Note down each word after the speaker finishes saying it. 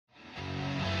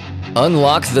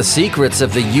Unlock the secrets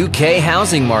of the UK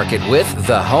housing market with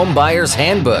The Home Buyer's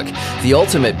Handbook, the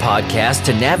ultimate podcast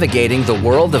to navigating the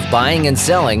world of buying and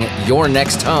selling your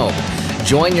next home.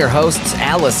 Join your hosts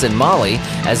Alice and Molly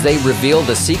as they reveal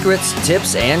the secrets,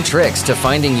 tips, and tricks to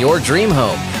finding your dream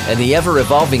home in the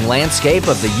ever-evolving landscape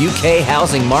of the UK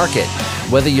housing market.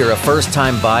 Whether you're a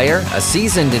first-time buyer, a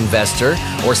seasoned investor,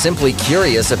 or simply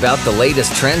curious about the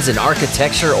latest trends in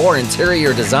architecture or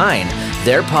interior design,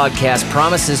 their podcast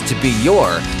promises to be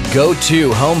your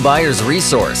go-to home buyer's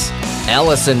resource.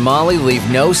 Alice and Molly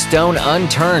leave no stone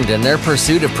unturned in their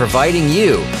pursuit of providing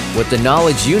you with the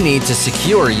knowledge you need to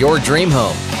secure your dream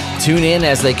home. Tune in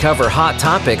as they cover hot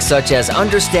topics such as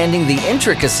understanding the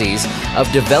intricacies of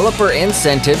developer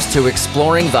incentives to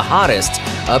exploring the hottest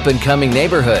up-and-coming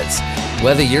neighborhoods.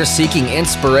 Whether you're seeking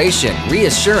inspiration,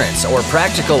 reassurance, or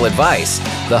practical advice,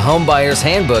 the Home Buyer's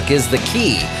Handbook is the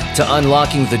key to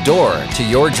unlocking the door to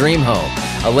your dream home.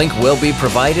 A link will be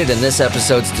provided in this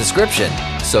episode's description,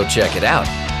 so check it out.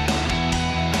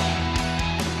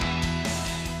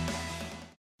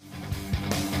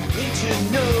 Did you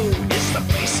know it's the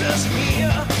places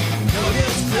here? No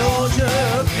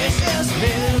disclosure, business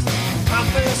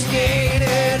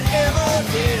confiscated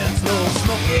evidence, no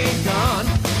smoking gun.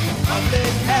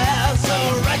 Public has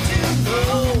a right to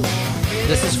know.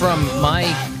 This is from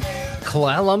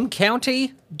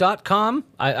myclallamcounty.com.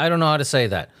 I don't know how to say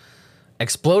that.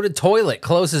 Exploded toilet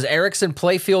closes Erickson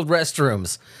Playfield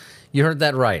restrooms. You heard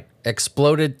that right.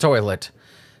 Exploded toilet.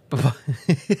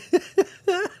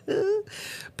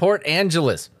 Port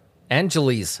Angeles.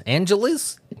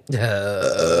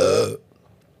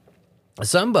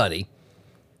 Somebody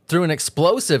threw an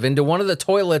explosive into one of the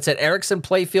toilets at Erickson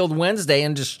Playfield Wednesday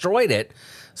and destroyed it,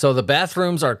 so the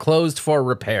bathrooms are closed for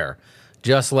repair.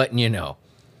 Just letting you know.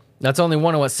 That's only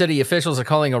one of what city officials are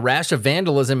calling a rash of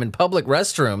vandalism in public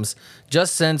restrooms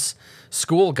just since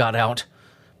school got out.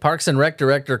 Parks and Rec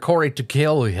Director Corey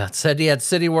Tukilia said he had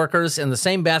city workers in the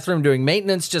same bathroom doing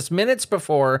maintenance just minutes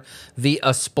before the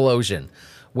explosion.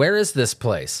 Where is this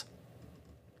place?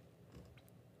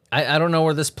 I don't know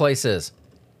where this place is.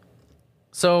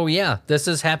 So yeah, this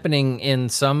is happening in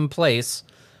some place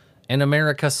in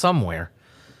America somewhere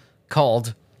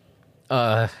called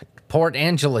Port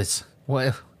Angeles.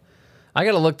 Well, I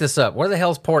gotta look this up. Where the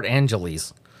hell's Port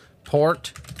Angeles?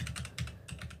 Port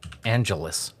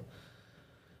Angeles.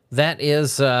 That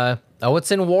is,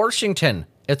 it's in Washington.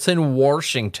 It's in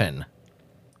Washington.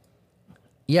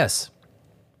 Yes.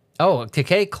 Oh,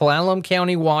 okay, Clallam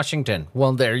County, Washington.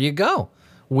 Well, there you go.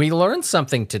 We learned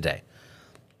something today.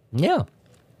 Yeah.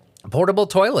 Portable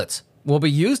toilets will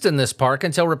be used in this park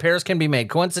until repairs can be made.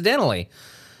 Coincidentally,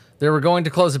 they were going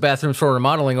to close the bathrooms for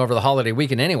remodeling over the holiday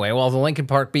weekend anyway, while the Lincoln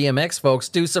Park BMX folks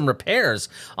do some repairs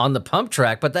on the pump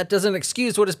track, but that doesn't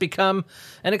excuse what has become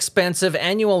an expensive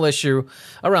annual issue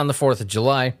around the 4th of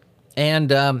July, and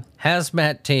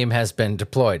hazmat team has been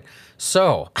deployed.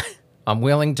 So, I'm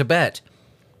willing to bet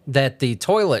that the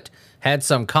toilet had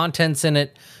some contents in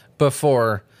it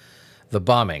before the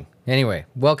bombing. Anyway,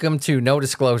 welcome to No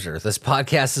Disclosure. This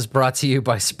podcast is brought to you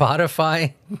by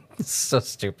Spotify. So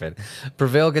stupid.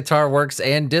 Prevail Guitar Works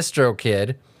and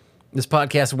DistroKid. This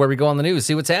podcast is where we go on the news,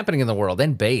 see what's happening in the world,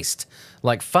 and based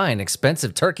like fine,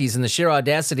 expensive turkeys in the sheer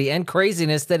audacity and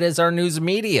craziness that is our news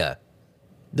media.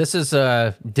 This is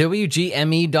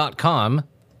WGME.com.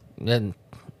 And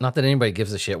not that anybody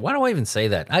gives a shit. Why do I even say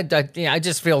that? I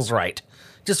just feels right.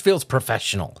 Just feels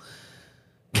professional.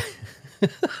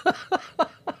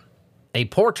 A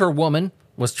Porter woman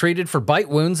was treated for bite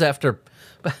wounds after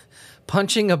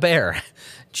punching a bear.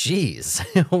 Jeez.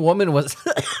 A woman was...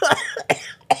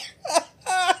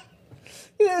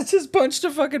 just punched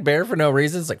a fucking bear for no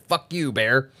reason. It's like, fuck you,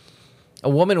 bear. A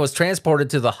woman was transported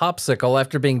to the Hopsicle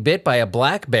after being bit by a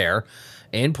black bear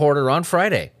in Porter on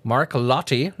Friday. Mark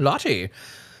Lottie,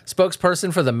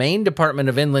 spokesperson for the Maine Department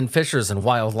of Inland Fisheries and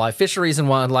Wildlife.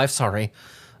 Sorry.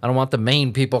 I don't want the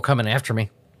Maine people coming after me.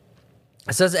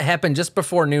 It says it happened just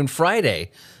before noon Friday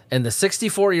in the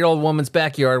 64-year-old woman's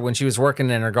backyard when she was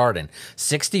working in her garden.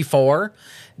 64?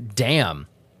 Damn.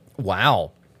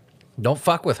 Wow. Don't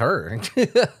fuck with her.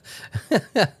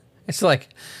 It's like,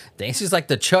 she's like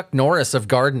the Chuck Norris of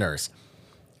gardeners.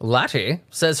 Lottie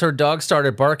says her dog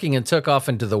started barking and took off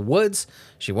into the woods.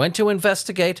 She went to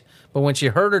investigate, but when she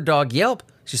heard her dog yelp,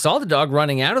 she saw the dog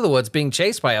running out of the woods being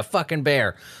chased by a fucking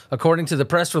bear. According to the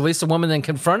press release, the woman then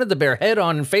confronted the bear head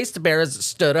on and faced the bear as it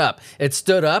stood up. It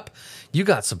stood up? You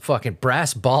got some fucking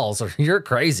brass balls, or you're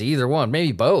crazy, either one,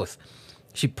 maybe both.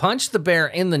 She punched the bear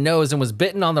in the nose and was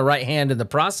bitten on the right hand in the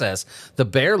process. The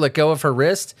bear let go of her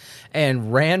wrist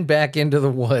and ran back into the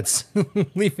woods,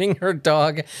 leaving her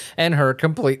dog and her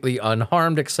completely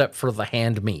unharmed except for the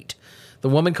hand meat. The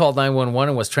woman called 911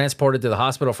 and was transported to the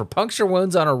hospital for puncture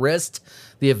wounds on her wrist.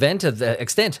 The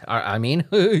extent of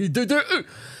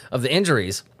the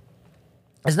injuries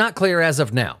is not clear as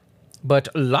of now. But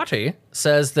Lottie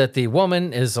says that the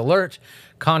woman is alert,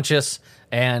 conscious,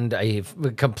 and a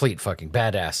complete fucking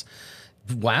badass.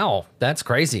 Wow, that's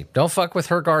crazy. Don't fuck with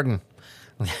her garden.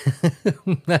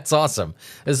 That's awesome.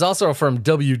 This is also from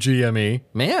WGME.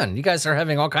 Man, you guys are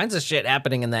having all kinds of shit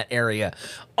happening in that area,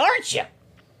 aren't you?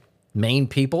 Maine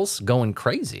people's going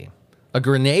crazy. A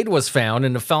grenade was found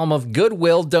in the Falmouth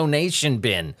Goodwill donation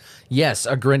bin. Yes,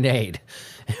 a grenade.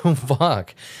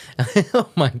 Fuck. Oh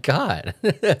my God.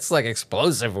 That's like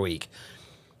explosive week.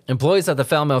 Employees at the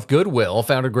Falmouth Goodwill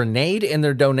found a grenade in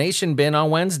their donation bin on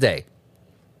Wednesday.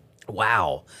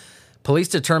 Wow. Police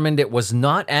determined it was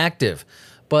not active,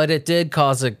 but it did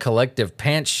cause a collective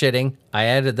pants shitting. I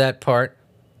added that part.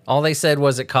 All they said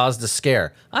was it caused a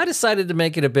scare. I decided to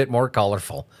make it a bit more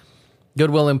colorful.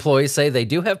 Goodwill employees say they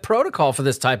do have protocol for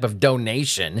this type of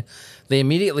donation. They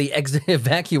immediately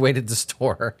evacuated the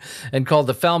store and called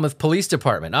the Falmouth Police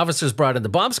Department. Officers brought in the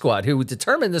bomb squad, who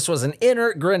determined this was an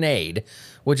inert grenade,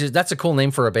 that's a cool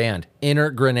name for a band.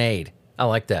 Inert grenade. I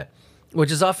like that. Which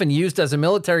is often used as a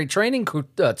military training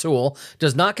tool,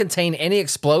 does not contain any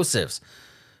explosives.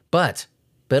 But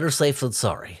better safe than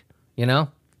sorry. You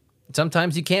know?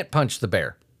 Sometimes you can't punch the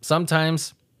bear.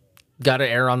 Sometimes gotta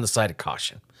err on the side of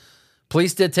caution.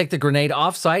 Police did take the grenade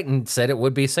off-site and said it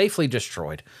would be safely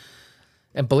destroyed.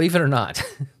 And believe it or not,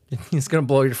 it's going to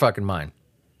blow your fucking mind.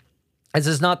 This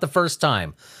is not the first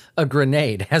time a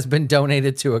grenade has been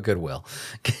donated to a Goodwill.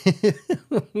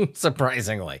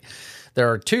 Surprisingly.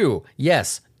 There are two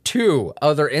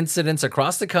other incidents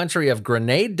across the country of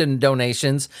grenade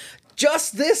donations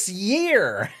just this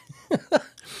year.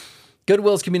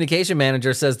 Goodwill's communication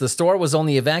manager says the store was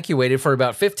only evacuated for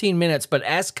about 15 minutes, but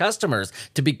asked customers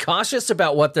to be cautious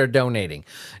about what they're donating.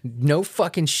 No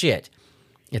fucking shit.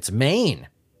 It's Maine.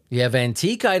 You have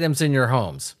antique items in your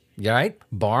homes, right?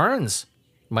 Barns.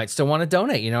 Might still want to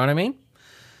donate, you know what I mean?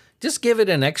 Just give it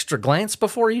an extra glance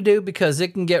before you do, because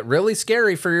it can get really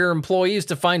scary for your employees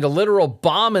to find a literal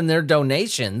bomb in their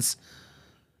donations.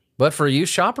 But for you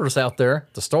shoppers out there,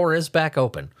 the store is back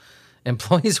open.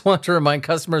 Employees want to remind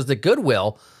customers that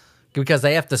Goodwill, because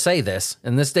they have to say this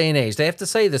in this day and age, they have to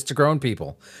say this to grown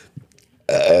people.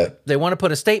 They want to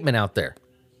put a statement out there.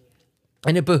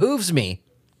 And it behooves me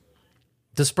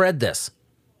to spread this.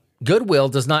 Goodwill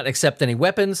does not accept any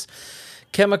weapons,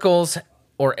 chemicals,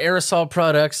 or aerosol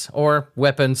products, or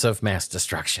weapons of mass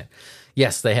destruction.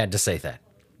 Yes, they had to say that.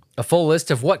 A full list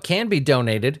of what can be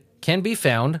donated can be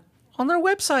found on their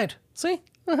website. See?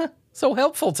 So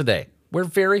helpful today. We're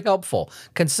very helpful.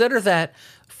 Consider that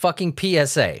fucking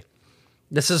PSA.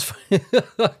 This is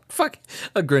fuck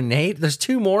a grenade. There's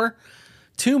two more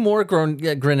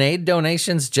grenade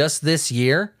donations just this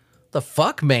year. The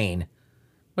fuck, Maine?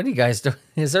 What do you guys do?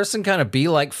 Is there some kind of Be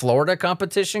Like Florida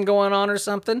competition going on or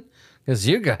something? Because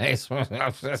you guys,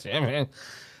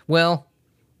 well,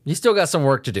 you still got some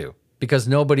work to do, because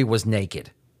nobody was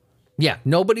naked. Yeah,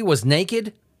 nobody was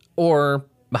naked or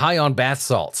high on bath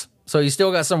salts. So you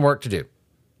still got some work to do.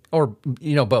 Or,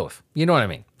 both. You know what I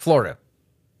mean? Florida.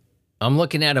 I'm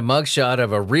looking at a mugshot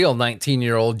of a real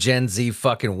 19-year-old Gen Z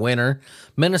fucking winner.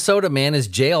 Minnesota man is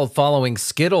jailed following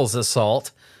Skittles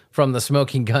assault from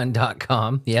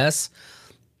thesmokinggun.com. Yes.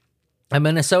 A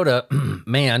Minnesota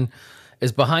man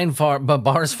is behind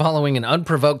bars following an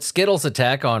unprovoked Skittles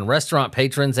attack on restaurant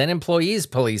patrons and employees,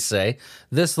 police say.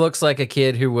 This looks like a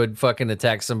kid who would fucking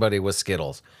attack somebody with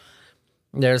Skittles.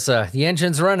 There's the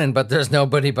engine's running, but there's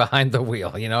nobody behind the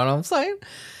wheel. You know what I'm saying?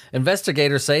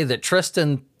 Investigators say that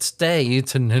Tristan Stay,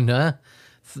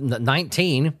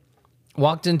 19,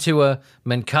 walked into a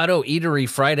Mankato eatery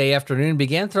Friday afternoon and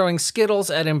began throwing Skittles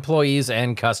at employees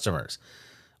and customers.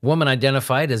 Woman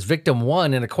identified as victim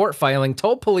 1 in a court filing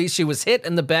told police she was hit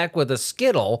in the back with a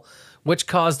Skittle, which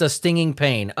caused a stinging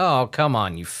pain. Oh, come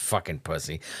on, you fucking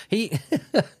pussy. You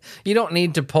don't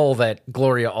need to pull that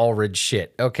Gloria Allred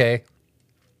shit, okay?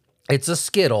 It's a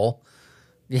Skittle.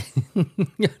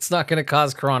 It's not going to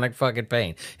cause chronic fucking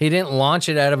pain. He didn't launch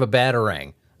it out of a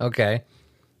batarang, okay?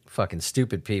 Fucking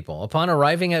stupid people. Upon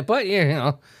arriving at, but,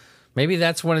 maybe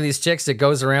that's one of these chicks that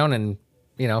goes around and,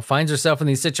 finds herself in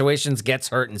these situations, gets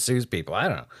hurt, and sues people. I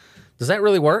don't know. Does that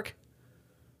really work?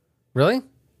 Really?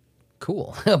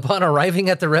 Cool. Upon arriving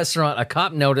at the restaurant, a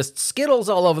cop noticed Skittles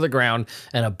all over the ground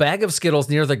and a bag of Skittles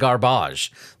near the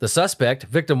garbage. The suspect,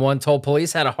 victim one, told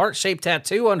police had a heart-shaped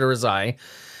tattoo under his eye,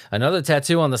 another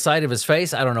tattoo on the side of his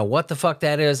face. I don't know what the fuck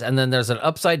that is. And then there's an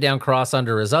upside-down cross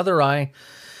under his other eye.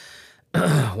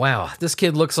 Wow, this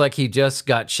kid looks like he just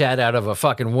got shat out of a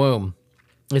fucking womb.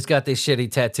 He's got these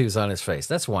shitty tattoos on his face.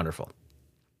 That's wonderful.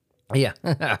 Yeah,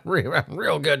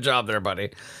 real good job there, buddy.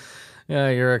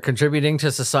 You're contributing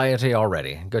to society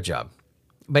already. Good job.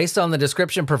 Based on the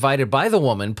description provided by the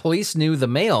woman, police knew the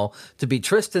male to be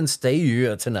Tristan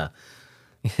Stayutina.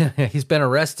 He's been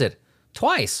arrested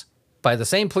twice by the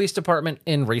same police department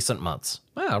in recent months.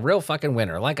 Wow, real fucking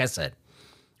winner, like I said.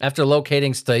 After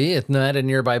locating Stayutina at a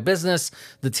nearby business,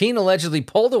 the teen allegedly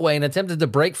pulled away and attempted to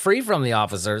break free from the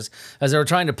officers as they were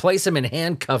trying to place him in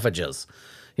handcuffages.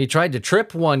 He tried to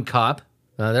trip one cop.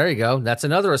 There you go. That's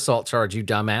another assault charge, you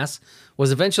dumbass.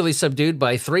 Was eventually subdued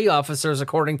by 3 officers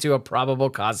according to a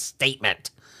probable cause statement.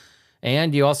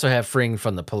 And you also have freeing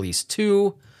from the police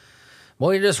too.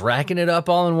 Well, you're just racking it up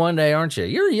all in one day, aren't you?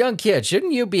 You're a young kid.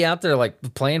 Shouldn't you be out there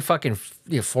like playing fucking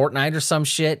Fortnite or some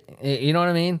shit? You know what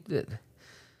I mean?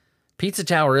 Pizza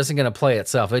Tower isn't going to play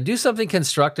itself. Do something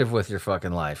constructive with your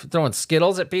fucking life. Throwing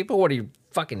Skittles at people? What are you,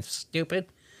 fucking stupid?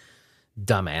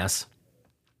 Dumbass.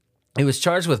 He was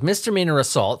charged with misdemeanor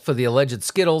assault for the alleged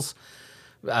Skittles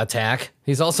attack.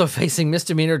 He's also facing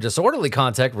misdemeanor disorderly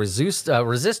conduct,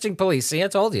 resisting police. See, I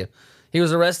told you. He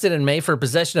was arrested in May for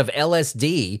possession of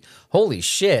LSD. Holy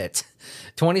shit.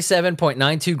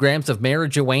 27.92 grams of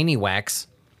marijuana wax.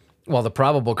 While the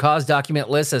probable cause document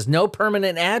lists as no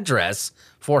permanent address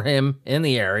for him in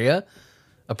the area.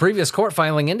 A previous court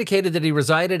filing indicated that he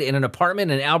resided in an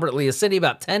apartment in Albert Lea City,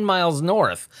 about 10 miles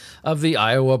north of the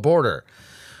Iowa border.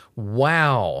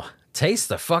 Wow. Taste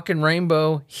the fucking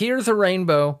rainbow, hear the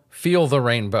rainbow, feel the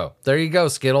rainbow. There you go,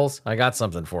 Skittles. I got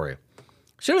something for you.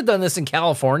 Should have done this in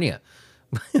California.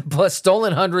 Plus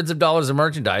stolen hundreds of dollars of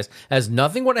merchandise as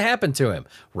nothing would have happened to him,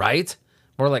 right?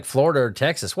 More like Florida or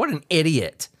Texas. What an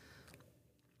idiot.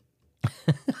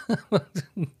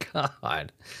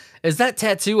 God. Is that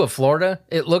tattoo of Florida?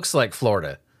 It looks like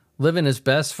Florida. Living his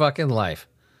best fucking life.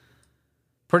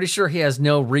 Pretty sure he has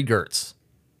no regrets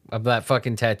of that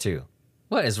fucking tattoo.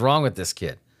 What is wrong with this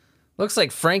kid? Looks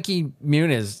like Frankie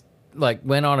Muniz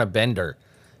went on a bender.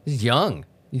 He's young.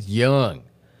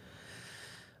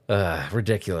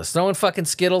 Ridiculous. Throwing fucking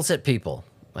Skittles at people.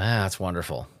 That's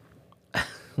wonderful.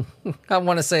 I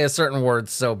want to say a certain word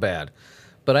so bad.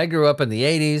 But I grew up in the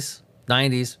 80s,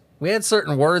 90s. We had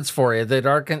certain words for you that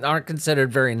aren't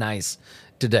considered very nice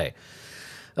today.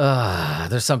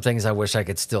 There's some things I wish I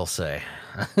could still say.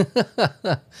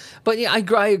 But yeah,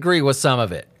 I agree with some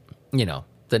of it. You know,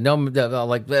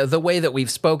 the way that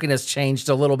we've spoken has changed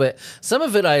a little bit. Some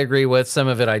of it I agree with, some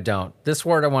of it I don't. This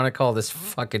word I want to call this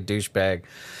fucking douchebag.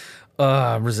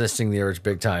 I'm resisting the urge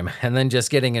big time. And then just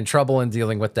getting in trouble and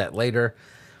dealing with that later.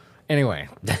 Anyway,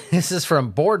 this is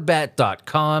from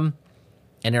boardbat.com.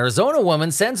 An Arizona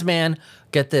woman sends man,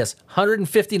 get this,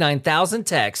 159,000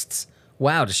 texts.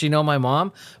 Wow, does she know my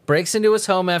mom? Breaks into his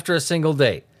home after a single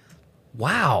date.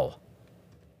 Wow.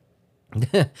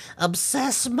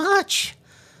 Obsessed much.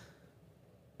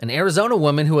 An Arizona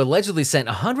woman who allegedly sent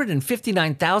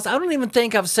 159,000. I don't even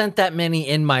think I've sent that many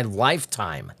in my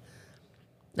lifetime.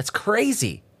 That's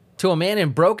crazy. To a man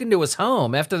and broke into his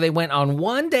home after they went on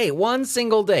one date, one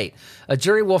single date. A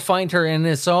jury will find her in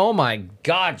this. Oh my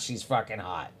God, she's fucking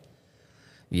hot.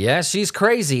 Yeah, she's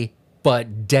crazy,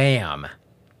 but damn.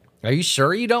 Are you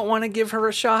sure you don't want to give her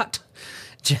a shot?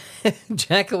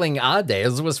 Jacqueline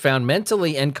Ades was found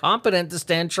mentally incompetent to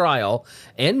stand trial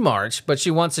in March, but she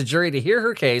wants a jury to hear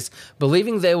her case,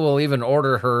 believing they will even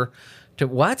order her to...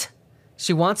 What?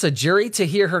 She wants a jury to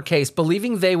hear her case,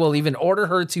 believing they will even order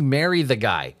her to marry the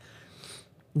guy.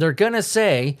 They're going to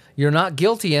say, you're not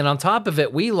guilty, and on top of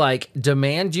it, we,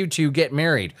 demand you to get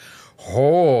married.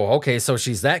 Oh, okay, so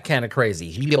she's that kind of crazy.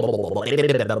 You get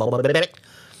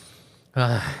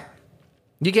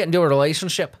into a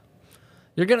relationship,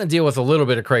 you're going to deal with a little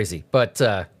bit of crazy. But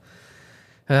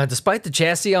despite the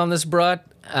chassis on this broad,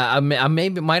 I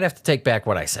might have to take back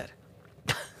what I said.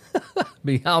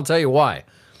 I'll tell you why.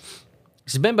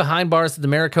 She's been behind bars at the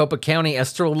Maricopa County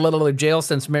Estero Jail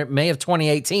since May of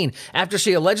 2018 after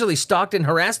she allegedly stalked and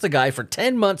harassed the guy for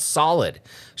 10 months solid.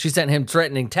 She sent him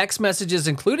threatening text messages,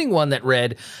 including one that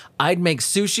read, "I'd make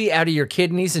sushi out of your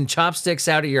kidneys and chopsticks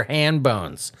out of your hand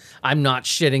bones. I'm not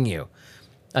shitting you."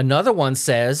 Another one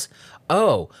says,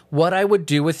 "Oh, what I would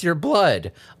do with your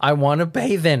blood. I want to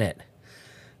bathe in it."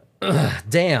 Ugh,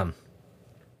 damn.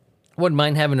 Wouldn't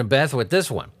mind having a bath with this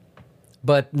one,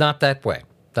 but not that way.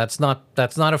 That's not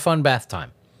a fun bath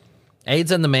time.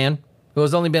 AIDS and the man, who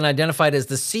has only been identified as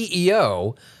the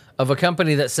CEO of a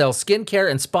company that sells skincare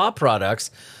and spa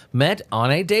products, met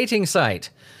on a dating site.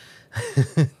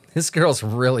 This girl's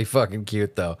really fucking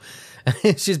cute, though.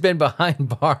 She's been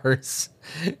behind bars.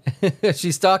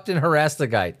 She stalked and harassed the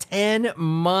guy. 10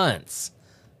 months.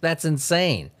 That's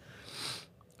insane.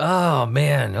 Oh,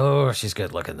 man. Oh, she's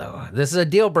good looking, though. This is a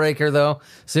deal breaker, though.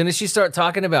 As soon as she starts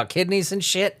talking about kidneys and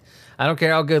shit, I don't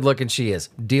care how good looking she is.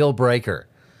 Deal breaker.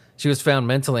 She was found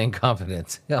mentally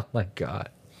incompetent. Oh, my God.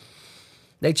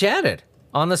 They chatted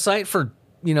on the site for,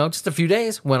 just a few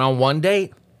days. Went on one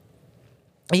date.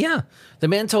 Yeah. The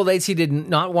man told AIDS he did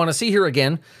not want to see her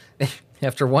again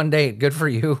after one date. Good for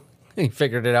you. He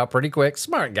figured it out pretty quick.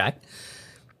 Smart guy.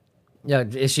 Yeah,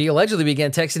 she allegedly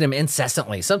began texting him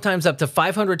incessantly, sometimes up to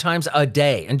 500 times a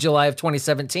day. In July of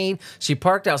 2017, she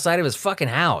parked outside of his fucking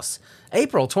house.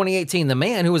 April 2018, the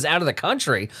man, who was out of the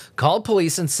country, called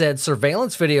police and said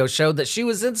surveillance video showed that she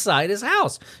was inside his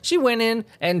house. She went in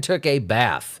and took a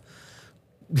bath.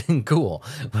 Cool.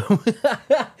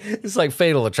 It's like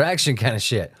Fatal Attraction kind of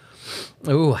shit.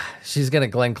 Ooh, she's going to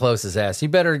Glenn Close's ass. You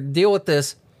better deal with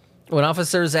this. When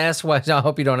officers asked why, I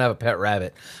hope you don't have a pet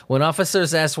rabbit. When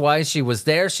officers asked why she was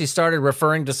there, she started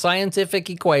referring to scientific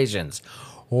equations.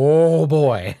 Oh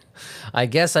boy. I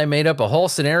guess I made up a whole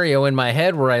scenario in my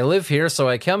head where I live here, so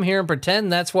I come here and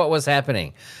pretend that's what was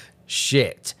happening.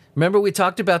 Shit. Remember we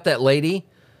talked about that lady?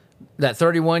 That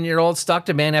 31-year-old stalked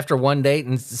a man after one date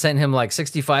and sent him like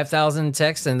 65,000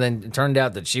 texts, and then it turned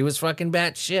out that she was fucking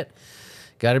batshit.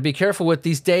 Got to be careful with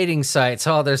these dating sites.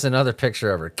 Oh, there's another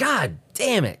picture of her. God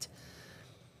damn it.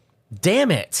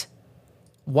 Damn it.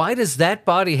 Why does that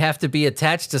body have to be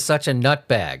attached to such a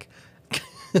nutbag?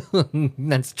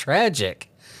 That's tragic.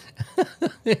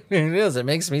 It is. It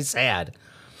makes me sad.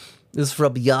 This is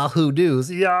from Yahoo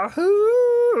News.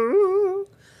 Yahoo!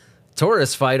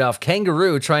 Tourists fight off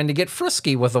kangaroo trying to get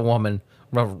frisky with a woman.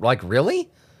 Like, really?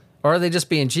 Or are they just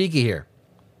being cheeky here?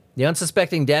 The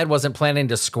unsuspecting dad wasn't planning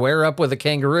to square up with a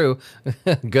kangaroo.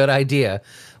 Good idea.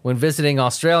 When visiting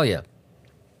Australia.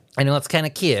 I know it's kind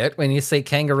of cute when you say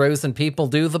kangaroos and people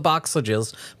do the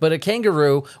boxages, but a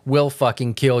kangaroo will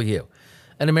fucking kill you.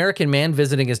 An American man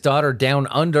visiting his daughter down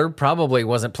under probably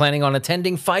wasn't planning on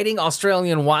attending fighting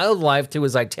Australian wildlife to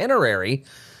his itinerary.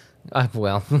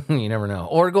 Well, you never know.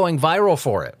 Or going viral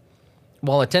for it.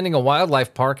 While attending a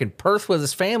wildlife park in Perth with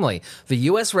his family, the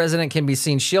U.S. resident can be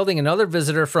seen shielding another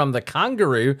visitor from the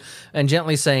kangaroo and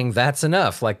gently saying, "That's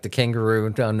enough," like the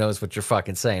kangaroo knows what you're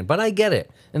fucking saying. But I get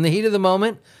it. In the heat of the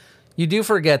moment, you do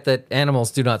forget that animals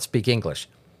do not speak English.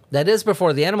 That is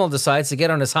before the animal decides to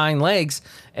get on his hind legs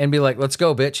and be like, "Let's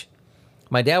go, bitch."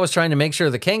 My dad was trying to make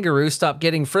sure the kangaroo stopped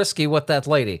getting frisky with that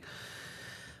lady.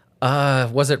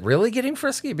 Was it really getting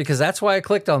frisky? Because that's why I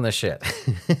clicked on this shit.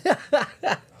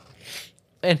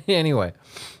 And anyway,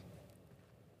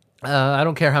 I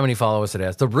don't care how many followers it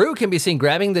has. The Roo can be seen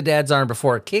grabbing the dad's arm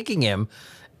before kicking him.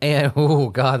 And, oh,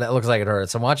 God, that looks like it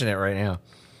hurts. I'm watching it right now.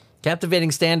 Captivating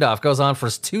standoff goes on for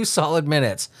 2 solid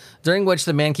minutes, during which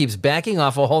the man keeps backing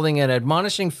off while holding an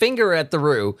admonishing finger at the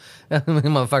Roo. The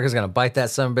motherfucker's going to bite that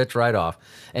sumbitch right off.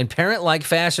 In parent-like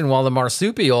fashion, while the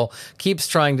marsupial keeps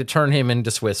trying to turn him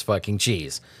into Swiss fucking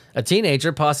cheese. A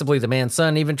teenager, possibly the man's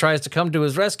son, even tries to come to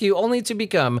his rescue, only to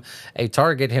become a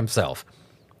target himself.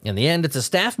 In the end, it's a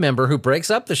staff member who breaks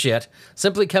up the shit,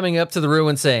 simply coming up to the Roo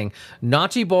and saying,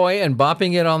 "Naughty boy," and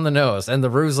bopping it on the nose. And the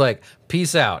Roo's like,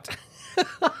 "Peace out."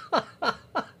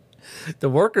 The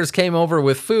workers came over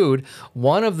with food.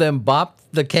 One of them bopped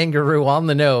the kangaroo on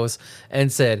the nose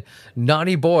and said,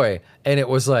 "Naughty boy." And it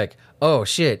was like, oh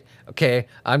shit, okay,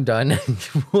 I'm done.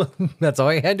 That's all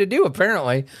he had to do,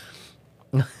 apparently.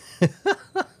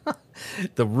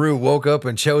 The Roo woke up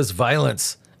and chose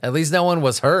violence. At least no one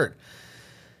was hurt.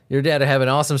 Your dad will have an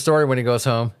awesome story when he goes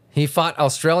home. He fought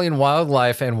Australian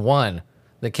wildlife and won.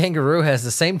 The kangaroo has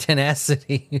the same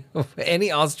tenacity of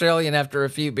any Australian after a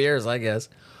few beers, I guess.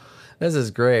 This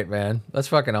is great, man. That's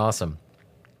fucking awesome.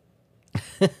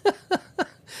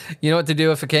 You know what to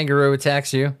do if a kangaroo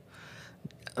attacks you?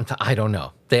 I don't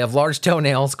know. They have large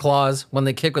toenails, claws. When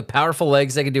they kick with powerful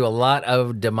legs, they can do a lot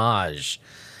of damage.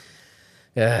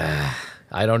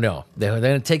 I don't know. Then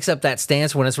it takes up that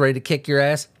stance when it's ready to kick your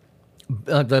ass.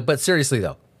 But seriously,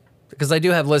 though, because I do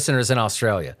have listeners in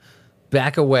Australia,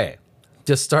 back away.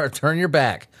 Just turn your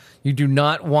back. You do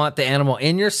not want the animal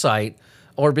in your sight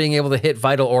or being able to hit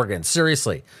vital organs.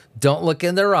 Seriously, don't look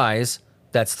in their eyes.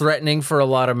 That's threatening for a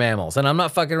lot of mammals. And I'm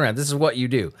not fucking around. This is what you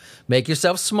do. Make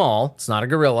yourself small. It's not a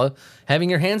gorilla. Having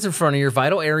your hands in front of your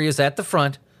vital areas at the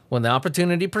front. When the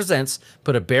opportunity presents,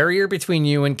 put a barrier between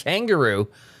you and kangaroo.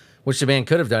 which the man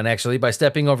could have done actually by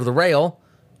stepping over the rail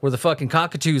where the fucking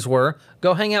cockatoos were.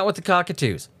 Go hang out with the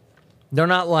cockatoos. They're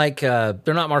not like, they're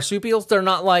not marsupials. They're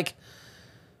not like,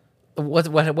 what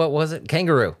was it?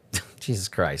 Kangaroo. Jesus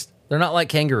Christ. They're not like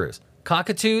kangaroos.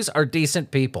 Cockatoos are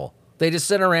decent people. They just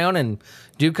sit around and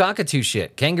do cockatoo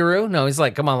shit. Kangaroo? No, he's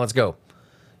like, come on, let's go.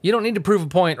 You don't need to prove a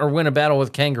point or win a battle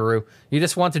with kangaroo. You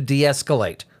just want to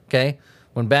de-escalate, okay?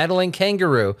 When battling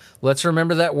kangaroo, let's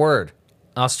remember that word.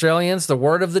 Australians, the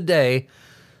word of the day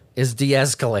is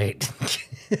de-escalate.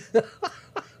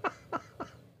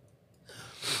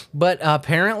 But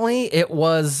apparently it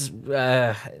was,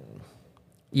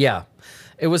 yeah,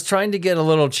 it was trying to get a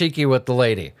little cheeky with the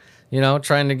lady, you know,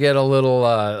 trying to get a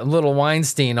little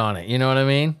Weinstein on it. You know what I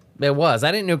mean? It was.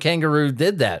 I didn't know kangaroo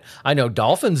did that. I know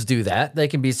dolphins do that. They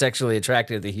can be sexually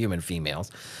attracted to human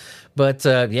females. But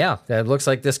yeah, it looks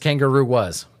like this kangaroo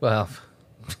was. Well,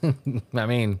 I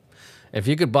mean, if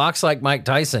you could box like Mike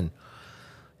Tyson,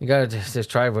 you got to just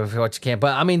try with what you can.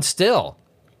 But I mean, still,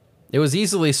 it was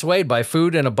easily swayed by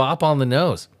food and a bop on the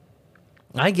nose.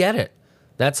 I get it.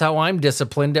 That's how I'm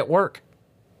disciplined at work.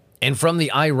 And from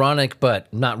the ironic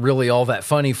but not really all that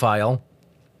funny file,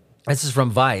 this is from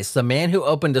Vice. The man who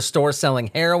opened a store selling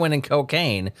heroin and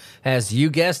cocaine has, you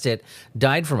guessed it,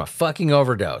 died from a fucking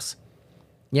overdose.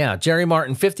 Yeah, Jerry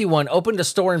Martin, 51, opened a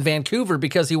store in Vancouver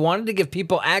because he wanted to give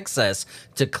people access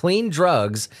to clean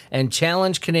drugs and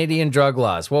challenge Canadian drug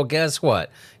laws. Well, guess what?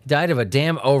 He died of a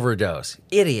damn overdose.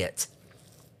 Idiot.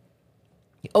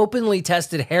 He openly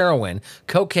tested heroin,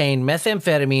 cocaine,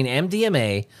 methamphetamine,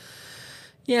 MDMA.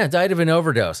 Yeah, died of an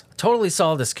overdose. Totally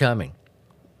saw this coming.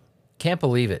 Can't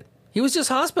believe it. He was just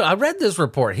hospitalized. I read this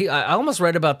report. I almost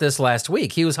read about this last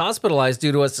week. He was hospitalized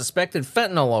due to a suspected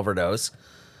fentanyl overdose.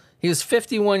 He was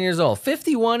 51 years old.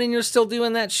 51 and you're still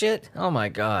doing that shit? Oh my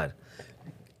God.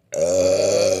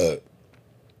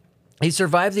 He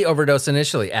survived the overdose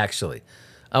initially, actually.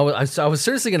 I was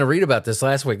seriously going to read about this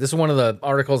last week. This is one of the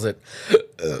articles that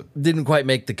didn't quite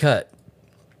make the cut.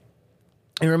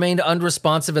 He remained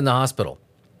unresponsive in the hospital.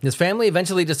 His family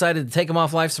eventually decided to take him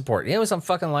off life support. He was on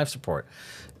fucking life support.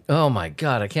 Oh my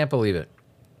God, I can't believe it.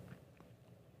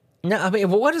 No, I mean,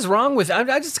 what is wrong with?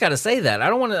 I just got to say that. I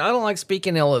don't like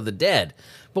speaking ill of the dead.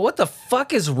 But what the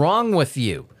fuck is wrong with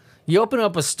you? You open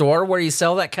up a store where you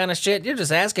sell that kind of shit, you're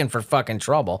just asking for fucking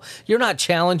trouble. You're not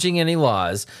challenging any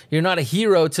laws. You're not a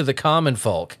hero to the common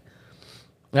folk.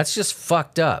 That's just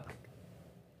fucked up.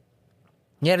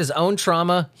 He had his own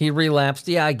trauma. He relapsed.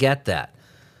 Yeah, I get that.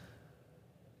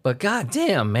 But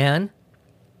goddamn, man.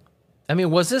 I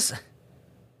mean, was this...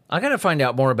 I got to find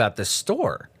out more about this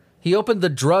store. He opened the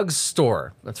drugs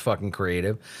store. That's fucking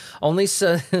creative. Openly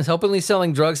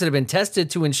selling drugs that have been tested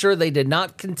to ensure they did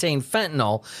not contain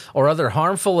fentanyl or other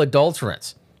harmful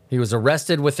adulterants. He was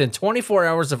arrested within 24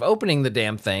 hours of opening the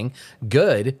damn thing.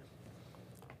 Good.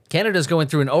 Canada's going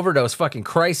through an overdose fucking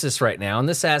crisis right now, and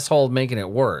this asshole making it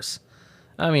worse.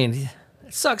 I mean,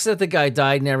 it sucks that the guy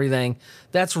died and everything.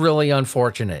 That's really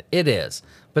unfortunate. It is.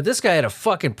 But this guy had a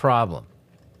fucking problem.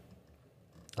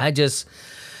 It's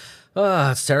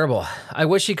terrible. I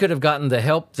wish he could have gotten the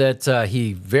help that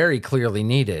he very clearly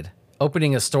needed.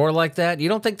 Opening a store like that, you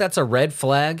don't think that's a red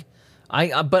flag?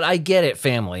 But I get it,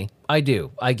 family. I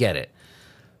do. I get it.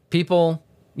 People,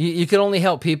 you can only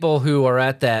help people who are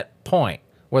at that point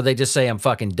where they just say, I'm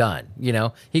fucking done. You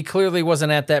know, he clearly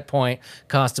wasn't at that point.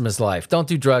 Cost him his life. Don't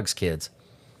do drugs, kids.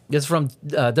 It's from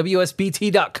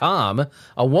WSBT.com.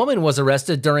 A woman was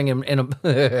arrested during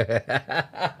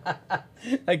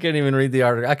I couldn't even read the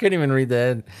article. I couldn't even read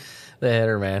the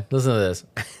header, man. Listen to this.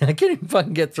 I couldn't even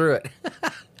fucking get through it.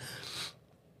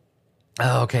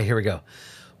 Oh, okay, here we go.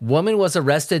 Woman was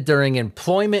arrested during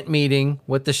employment meeting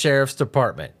with the sheriff's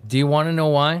department. Do you want to know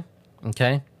why?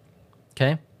 Okay.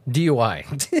 DUI.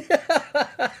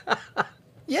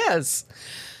 Yes.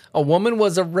 A woman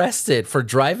was arrested for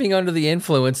driving under the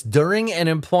influence during an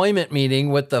employment meeting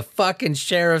with the fucking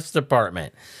sheriff's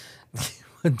department.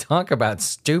 Talk about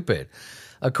stupid.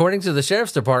 According to the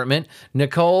sheriff's department,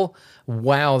 Nicole,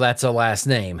 wow, that's a last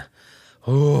name.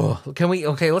 Oh,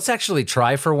 okay, let's actually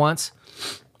try for once.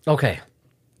 Okay.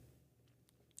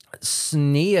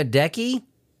 Sneadecki?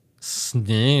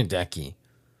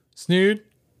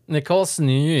 Nicole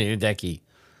Sneadecki.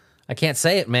 I can't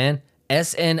say it, man.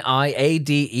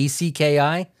 Sniadecki.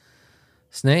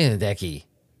 Sneadecki.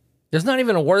 There's not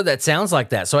even a word that sounds like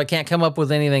that, so I can't come up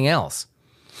with anything else.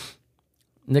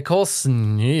 Nicole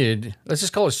Snood. Let's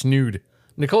just call her Snood.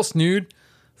 Nicole Snood,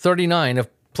 39, of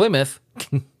Plymouth,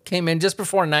 came in just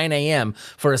before 9 a.m.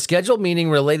 for a scheduled meeting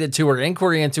related to her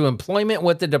inquiry into employment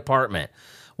with the department.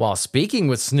 While speaking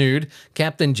with Snood,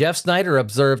 Captain Jeff Snyder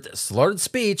observed slurred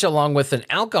speech along with an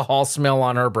alcohol smell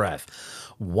on her breath.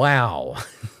 Wow.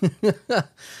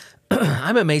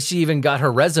 I'm amazed she even got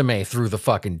her resume through the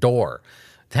fucking door.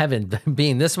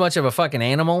 Being this much of a fucking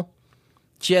animal,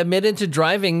 she admitted to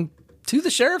driving to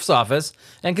the sheriff's office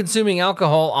and consuming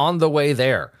alcohol on the way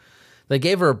there. They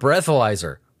gave her a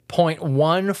breathalyzer,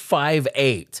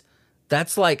 0.158.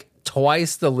 That's like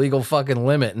twice the legal fucking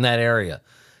limit in that area.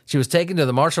 She was taken to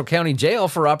the Marshall County Jail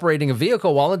for operating a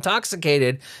vehicle while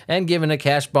intoxicated and given a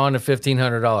cash bond of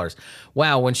 $1,500.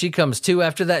 Wow, when she comes to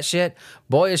after that shit,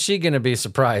 boy, is she going to be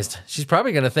surprised. She's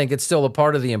probably going to think it's still a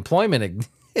part of the employment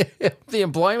the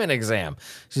employment exam.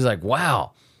 She's like,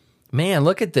 wow, man,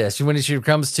 look at this. When she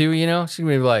comes to, she's going to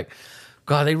be like,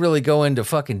 God, they really go into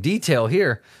fucking detail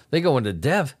here. They go into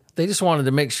depth. They just wanted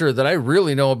to make sure that I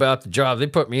really know about the job. They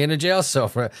put me in a jail cell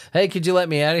for, hey, could you let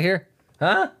me out of here?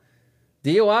 Huh?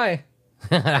 DUI.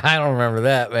 I don't remember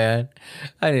that, man.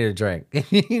 I need a drink.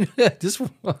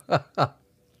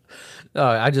 No,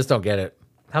 I just don't get it.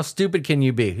 How stupid can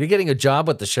you be? You're getting a job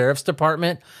with the sheriff's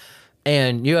department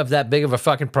and you have that big of a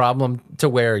fucking problem to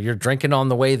where you're drinking on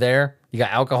the way there. You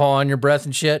got alcohol on your breath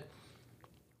and shit.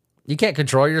 You can't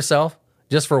control yourself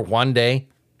just for one day.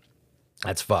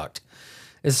 That's fucked.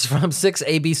 This is from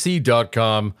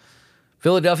 6abc.com.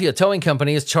 Philadelphia Towing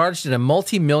Company is charged in a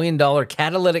multi-million-dollar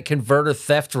catalytic converter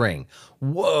theft ring.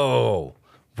 Whoa.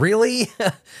 Really?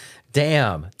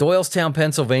 Damn. Doylestown,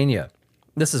 Pennsylvania.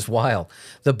 This is wild.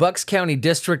 The Bucks County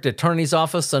District Attorney's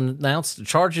Office announced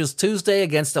charges Tuesday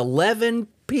against 11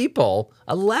 people.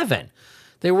 11.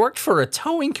 They worked for a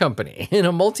towing company in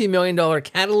a multi-million-dollar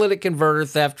catalytic converter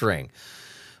theft ring.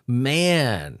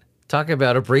 Man. Talk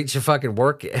about a breach of fucking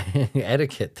work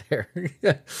etiquette there.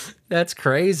 That's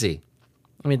crazy.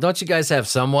 I mean, don't you guys have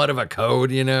somewhat of a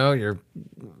code, You're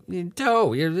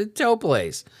the tow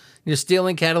place. You're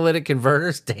stealing catalytic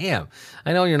converters? Damn.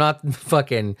 I know you're not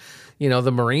fucking,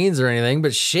 the Marines or anything,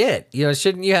 but shit.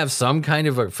 Shouldn't you have some kind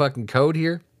of a fucking code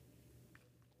here?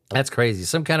 That's crazy.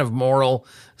 Some kind of moral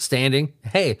standing.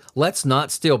 Hey, let's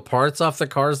not steal parts off the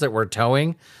cars that we're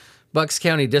towing. Bucks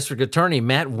County District Attorney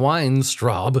Matt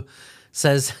Weinstraub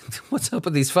says, what's up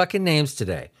with these fucking names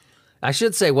today? I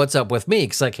should say what's up with me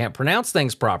because I can't pronounce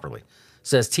things properly.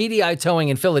 Says TDI Towing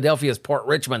in Philadelphia's Port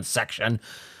Richmond section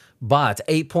bought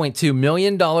 $8.2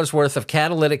 million worth of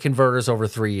catalytic converters over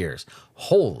 3 years.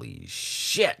 Holy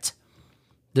shit.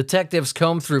 Detectives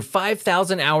combed through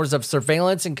 5,000 hours of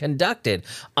surveillance and conducted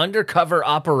undercover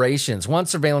operations. One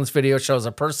surveillance video shows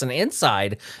a person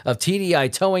inside of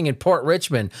TDI Towing in Port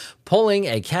Richmond pulling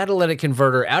a catalytic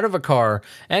converter out of a car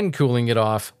and cooling it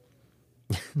off.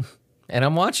 And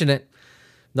I'm watching it.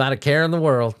 Not a care in the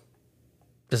world.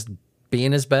 Just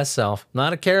being his best self.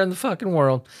 Not a care in the fucking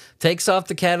world. Takes off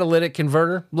the catalytic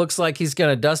converter. Looks like he's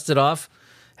going to dust it off.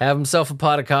 Have himself a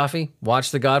pot of coffee.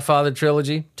 Watch the Godfather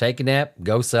trilogy. Take a nap.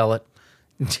 Go sell it.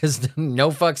 Just no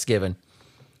fucks given.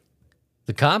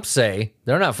 The cops say,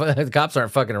 the cops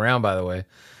aren't fucking around, by the way.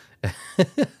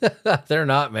 They're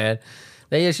not, man.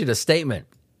 They issued a statement.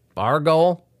 Our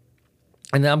goal,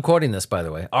 and I'm quoting this, by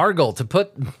the way, our goal to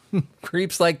put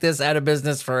creeps like this out of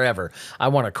business forever. I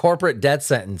want a corporate death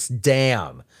sentence.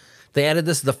 Damn. They added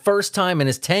this the first time in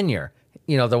his tenure.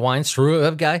 The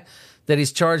Weinstraub guy, that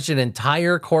he's charged an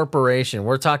entire corporation.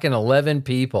 We're talking 11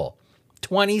 people.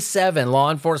 27 law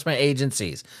enforcement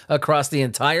agencies across the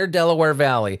entire Delaware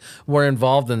Valley were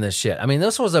involved in this shit. I mean,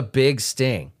 this was a big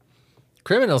sting.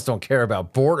 Criminals don't care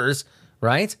about borders,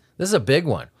 right? This is a big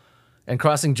one. And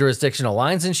crossing jurisdictional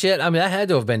lines and shit. I mean, that had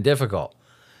to have been difficult.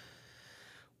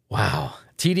 Wow.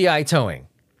 TDI Towing.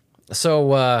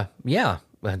 So, yeah.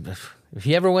 If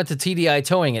you ever went to TDI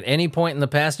Towing at any point in the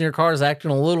past and your car is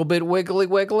acting a little bit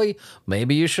wiggly,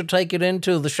 maybe you should take it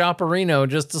into the Shopperino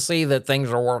just to see that things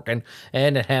are working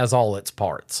and it has all its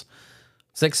parts.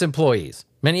 6 employees,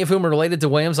 many of whom are related to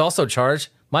Williams, also charged.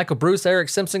 Michael Bruce, Eric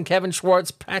Simpson, Kevin Schwartz,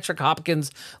 Patrick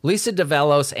Hopkins, Lisa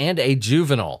DeValos, and a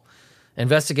juvenile.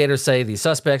 Investigators say the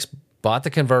suspects bought the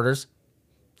converters.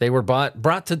 They were brought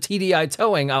to TDI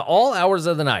Towing all hours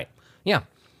of the night. Yeah,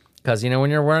 because, when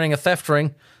you're running a theft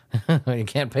ring, you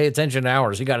can't pay attention to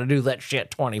hours. You got to do that shit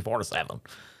 24/7.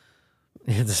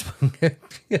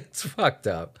 It's fucked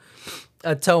up.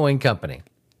 A towing company.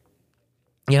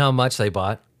 You know how much they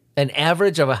bought? An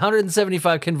average of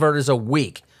 175 converters a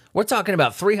week. We're talking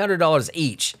about $300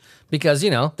 each because,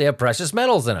 they have precious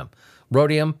metals in them.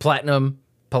 Rhodium, platinum,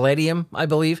 palladium, I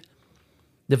believe.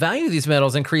 The value of these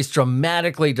metals increased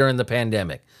dramatically during the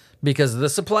pandemic because of the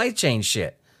supply chain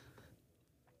shit.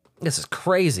 This is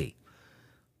crazy.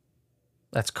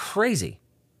 That's crazy.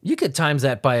 You could times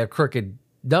that by a crooked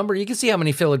number. You can see how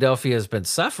many Philadelphia has been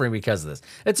suffering because of this.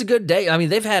 It's a good day. I mean,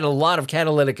 they've had a lot of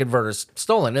catalytic converters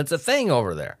stolen. It's a thing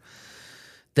over there.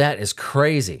 That is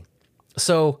crazy.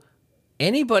 So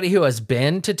anybody who has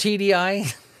been to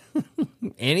TDI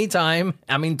anytime,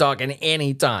 I mean, talking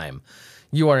anytime,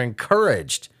 you are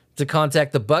encouraged to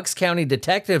contact the Bucks County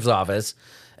Detective's Office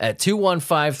at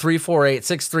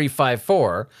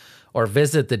 215-348-6354 or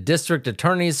visit the District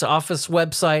Attorney's Office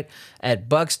website at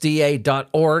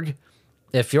bucksda.org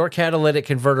if your catalytic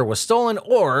converter was stolen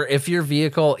or if your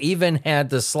vehicle even had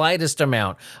the slightest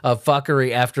amount of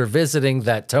fuckery after visiting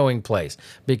that towing place,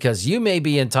 because you may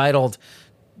be entitled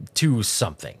to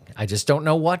something. I just don't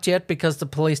know what yet because the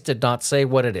police did not say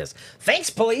what it is. Thanks,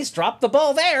 police. Drop the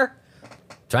ball there.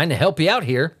 Trying to help you out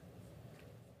here.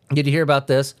 Did you hear about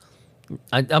this?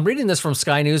 I'm reading this from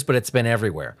Sky News, but it's been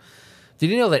everywhere. Did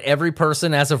you know that every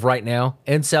person as of right now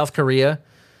in South Korea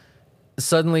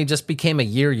suddenly just became a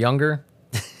year younger?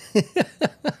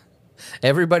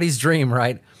 Everybody's dream,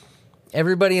 right?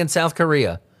 Everybody in South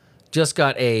Korea just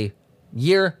got a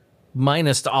year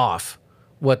minused off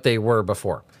what they were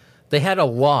before. They had a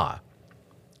law.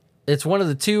 It's one of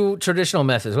the two traditional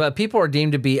methods. Well, people are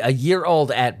deemed to be a year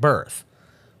old at birth,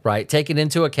 right? Taking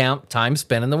into account time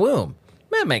spent in the womb.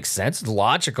 That makes sense. It's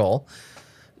logical.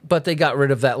 But they got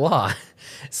rid of that law.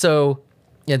 So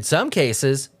in some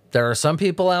cases, there are some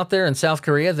people out there in South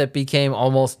Korea that became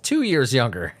almost 2 years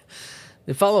younger.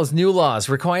 It follows new laws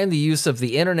requiring the use of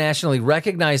the internationally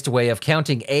recognized way of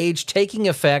counting age taking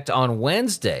effect on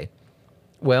Wednesday.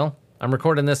 Well, I'm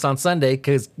recording this on Sunday,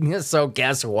 so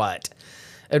guess what?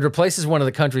 It replaces one of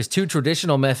the country's two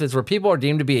traditional methods where people are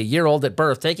deemed to be a year old at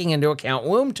birth, taking into account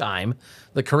womb time.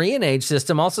 The Korean age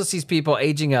system also sees people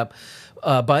aging up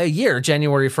by a year,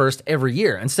 January 1st, every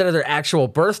year, instead of their actual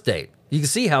birth date. You can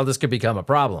see how this could become a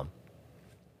problem.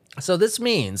 So this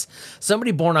means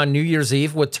somebody born on New Year's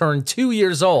Eve would turn 2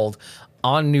 years old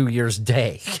on New Year's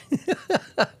Day.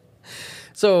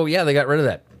 So yeah, they got rid of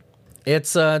that.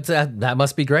 That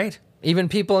must be great. Even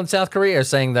people in South Korea are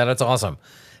saying that it's awesome.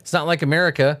 It's not like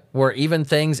America, where even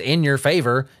things in your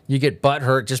favor, you get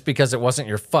butthurt just because it wasn't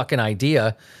your fucking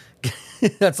idea.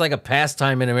 That's like a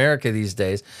pastime in America these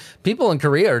days. People in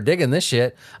Korea are digging this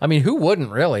shit. I mean, who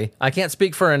wouldn't really? I can't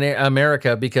speak for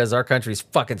America because our country's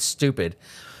fucking stupid.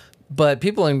 But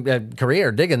people in Korea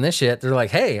are digging this shit. They're like,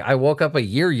 hey, I woke up a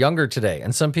year younger today.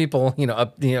 And some people,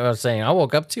 are saying, I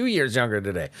woke up 2 years younger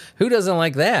today. Who doesn't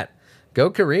like that?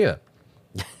 Go Korea.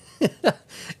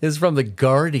 This is from The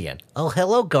Guardian. Oh,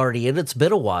 hello, Guardian. It's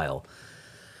been a while.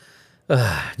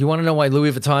 You want to know why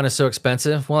Louis Vuitton is so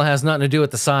expensive? Well, it has nothing to do with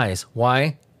the size.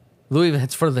 Why?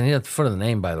 It's for the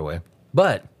name, by the way.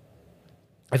 But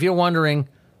if you're wondering,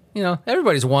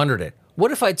 everybody's wondered it.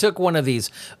 What if I took one of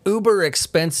these uber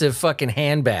expensive fucking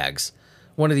handbags,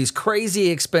 one of these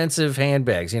crazy expensive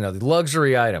handbags, the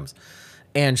luxury items,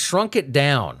 and shrunk it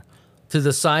down to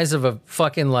the size of a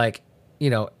fucking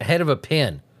head of a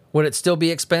pin? Would it still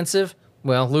be expensive?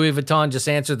 Well, Louis Vuitton just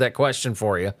answered that question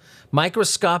for you.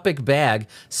 Microscopic bag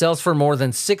sells for more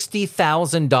than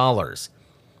 $60,000.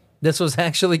 This was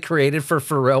actually created for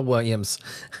Pharrell Williams.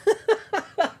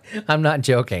 I'm not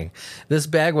joking. This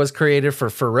bag was created for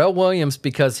Pharrell Williams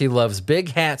because he loves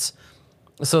big hats,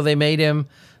 so they made him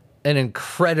an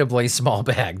incredibly small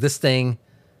bag. This thing,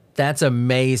 that's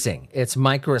amazing. It's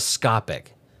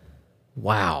microscopic.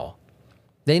 Wow.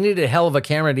 They needed a hell of a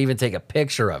camera to even take a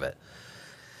picture of it.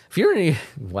 If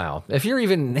you're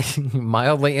even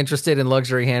mildly interested in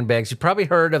luxury handbags, you probably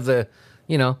heard of the,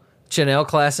 Chanel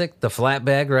classic, the flat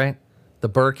bag, right? The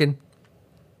Birkin.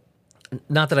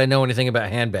 Not that I know anything about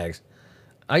handbags.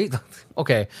 I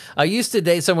used to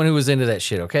date someone who was into that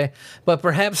shit, okay? But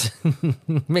perhaps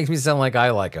makes me sound like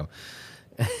I like them.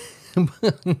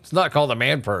 It's not called a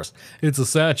man purse. It's a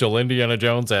satchel. Indiana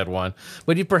Jones had one.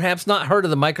 But you perhaps not heard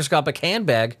of the microscopic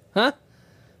handbag, huh?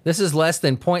 This is less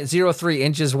than 0.03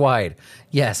 inches wide.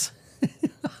 Yes.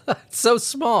 It's so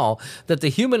small that the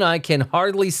human eye can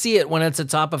hardly see it when it's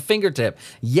atop a fingertip.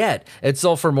 Yet, it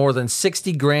sold for more than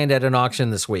 60 grand at an auction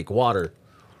this week. Water.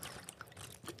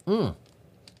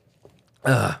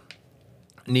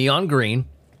 Neon green,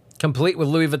 complete with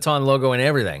Louis Vuitton logo and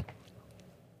everything.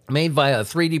 Made via a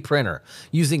 3D printer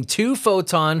using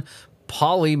 2-photon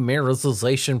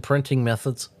polymerization printing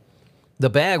methods. The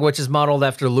bag, which is modeled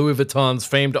after Louis Vuitton's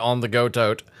famed on-the-go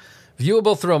tote,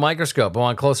 viewable through a microscope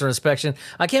upon closer inspection.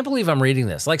 I can't believe I'm reading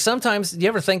this. Like, sometimes, do you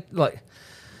ever think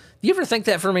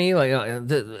that for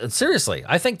me? Seriously,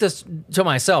 I think this to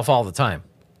myself all the time.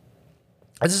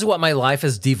 This is what my life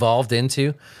has devolved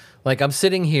into. Like, I'm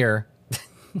sitting here,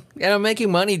 and I'm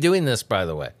making money doing this, by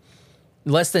the way.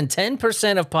 Less than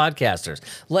 10% of podcasters,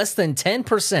 less than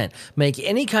 10% make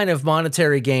any kind of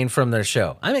monetary gain from their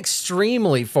show. I'm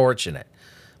extremely fortunate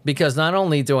because not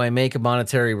only do I make a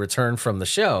monetary return from the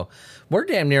show, we're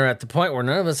damn near at the point where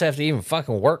none of us have to even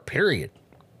fucking work, period.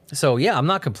 So yeah, I'm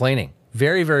not complaining.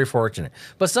 Very, very fortunate.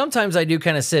 But sometimes I do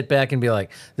kind of sit back and be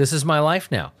like, this is my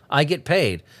life now. I get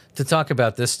paid to talk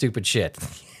about this stupid shit.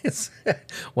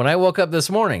 When I woke up this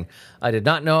morning, I did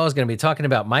not know I was going to be talking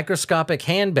about microscopic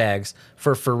handbags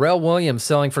for Pharrell Williams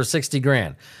selling for 60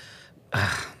 grand.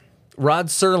 Rod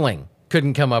Serling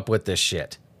couldn't come up with this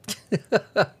shit.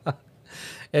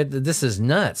 This is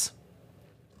nuts.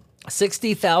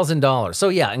 $60,000. So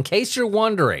yeah, in case you're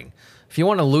wondering, if you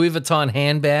want a Louis Vuitton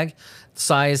handbag,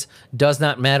 size does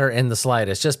not matter in the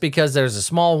slightest. Just because there's a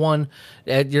small one,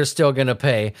 you're still going to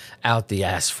pay out the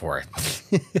ass for it.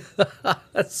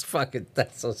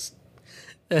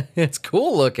 It's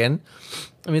cool looking.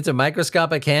 I mean, it's a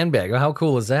microscopic handbag. How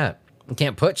cool is that? You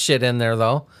can't put shit in there,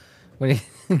 though. When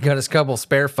you got a couple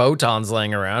spare photons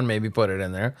laying around, maybe put it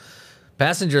in there.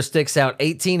 Passenger sticks out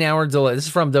 18-hour delay. This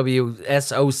is from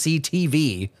WSOC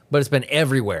TV, but it's been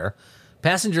everywhere.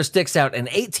 Passenger sticks out an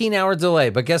 18-hour delay,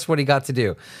 but guess what he got to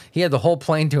do? He had the whole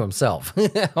plane to himself.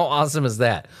 How awesome is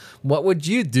that? What would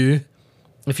you do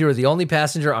if you were the only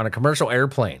passenger on a commercial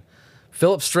airplane?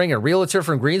 Philip Stringer, realtor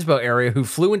from Greensboro area who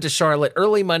flew into Charlotte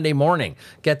early Monday morning.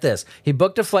 Get this. He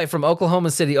booked a flight from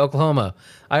Oklahoma City, Oklahoma.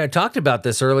 I had talked about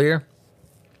this earlier,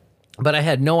 but I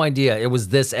had no idea it was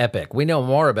this epic. We know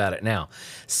more about it now.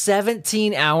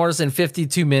 17 hours and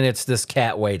 52 minutes this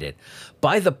cat waited.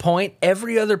 By the point,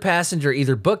 every other passenger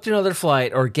either booked another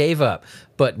flight or gave up.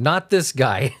 But not this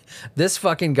guy. This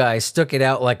fucking guy stuck it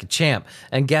out like a champ.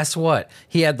 And guess what?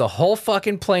 He had the whole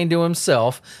fucking plane to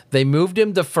himself. They moved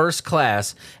him to first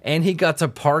class, and he got to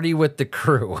party with the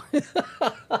crew.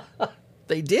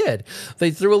 They did. They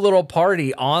threw a little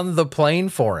party on the plane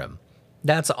for him.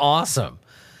 That's awesome.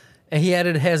 And he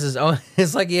has his own,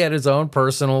 it's like he had his own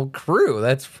personal crew.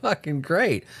 That's fucking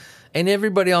great. And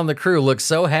everybody on the crew looks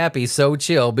so happy, so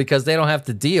chill, because they don't have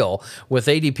to deal with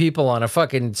 80 people on a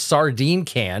fucking sardine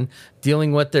can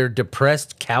dealing with their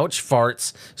depressed couch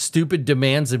farts, stupid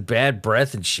demands, and bad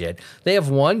breath and shit. They have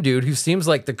one dude who seems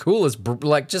like the coolest,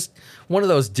 like just one of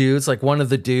those dudes, like one of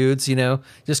the dudes, you know,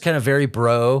 just kind of very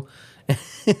bro,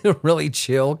 really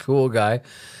chill, cool guy.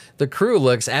 The crew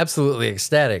looks absolutely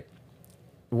ecstatic.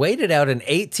 Waited out an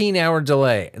 18-hour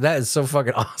delay. That is so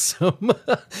fucking awesome.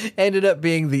 Ended up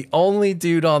being the only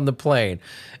dude on the plane.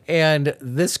 And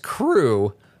this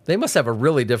crew, they must have a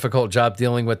really difficult job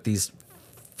dealing with these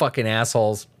fucking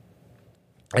assholes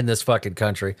in this fucking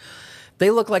country.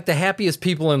 They look like the happiest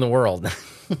people in the world.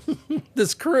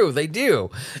 This crew, they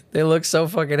do. They look so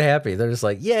fucking happy. They're just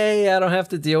like, yay, I don't have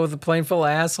to deal with a plane full of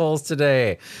assholes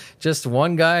today. Just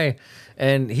one guy,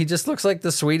 and he just looks like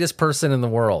the sweetest person in the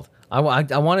world. I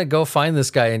want to go find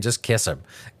this guy and just kiss him.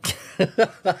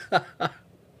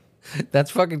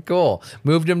 That's fucking cool.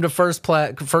 Moved him to first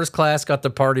class, got to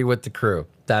party with the crew.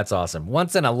 That's awesome.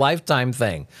 Once in a lifetime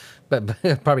thing, but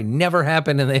probably never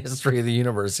happened in the history of the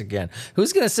universe again.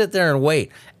 Who's going to sit there and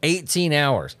wait 18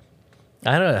 hours?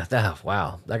 I don't know. Oh,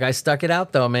 wow. That guy stuck it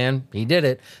out, though, man. He did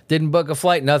it. Didn't book a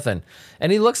flight, nothing. And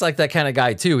he looks like that kind of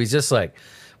guy, too. He's just like,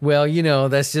 well, you know,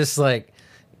 that's just like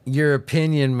your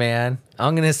opinion, man.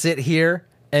 I'm going to sit here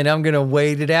and I'm going to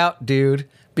wait it out, dude,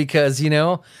 because, you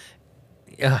know,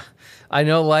 I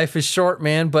know life is short,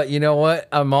 man, but you know what?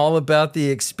 I'm all about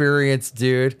the experience,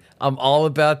 dude. I'm all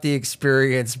about the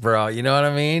experience, bro. You know what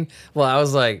I mean? Well, I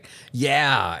was like,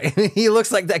 yeah, he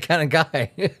looks like that kind of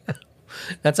guy.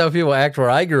 That's how people act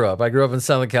where I grew up. I grew up in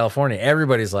Southern California.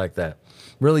 Everybody's like that.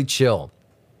 Really chill.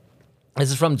 This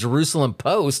is from Jerusalem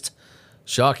Post.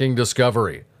 Shocking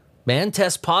discovery. Man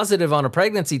tests positive on a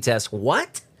pregnancy test.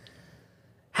 What?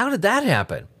 How did that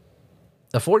happen?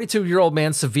 A 42-year-old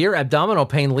man's severe abdominal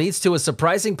pain leads to a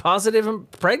surprising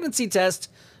positive pregnancy test,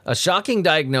 a shocking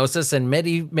diagnosis, and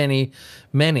many, many,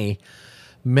 many,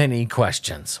 many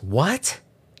questions. What?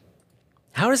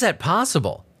 How is that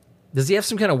possible? Does he have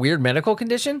some kind of weird medical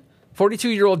condition?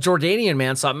 42-year-old Jordanian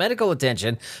man sought medical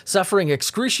attention, suffering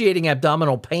excruciating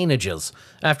abdominal painages.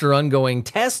 After ongoing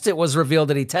tests, it was revealed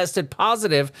that he tested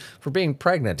positive for being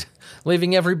pregnant,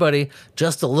 leaving everybody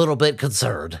just a little bit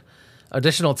concerned.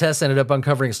 Additional tests ended up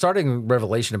uncovering a startling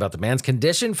revelation about the man's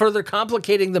condition, further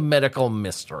complicating the medical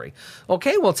mystery.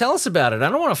 Okay, well, tell us about it. I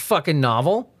don't want a fucking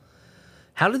novel.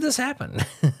 How did this happen?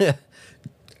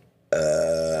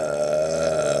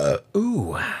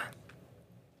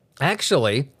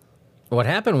 Actually, what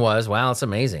happened was, wow, it's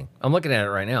amazing. I'm looking at it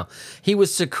right now. He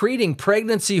was secreting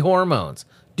pregnancy hormones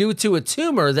due to a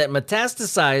tumor that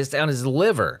metastasized on his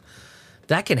liver.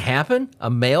 That can happen? A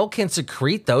male can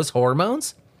secrete those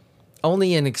hormones?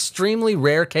 Only in extremely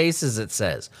rare cases, it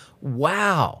says.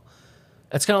 Wow.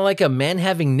 That's kind of like a men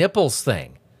having nipples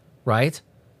thing, right?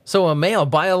 So a male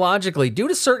biologically, due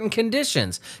to certain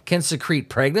conditions, can secrete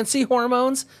pregnancy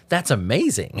hormones? That's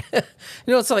amazing.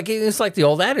 It's like the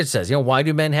old adage says, why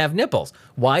do men have nipples?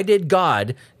 Why did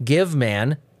God give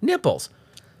man nipples?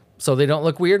 So they don't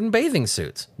look weird in bathing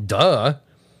suits. Duh.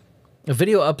 A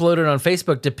video uploaded on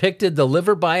Facebook depicted the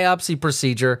liver biopsy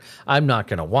procedure. I'm not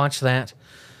going to watch that.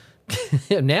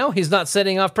 Now he's not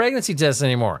setting off pregnancy tests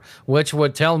anymore, which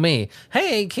would tell me,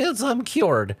 hey, kids, I'm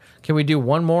cured. Can we do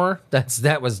one more? That's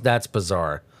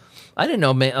bizarre. I didn't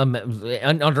know,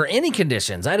 under any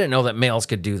conditions, I didn't know that males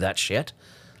could do that shit.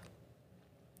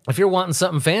 If you're wanting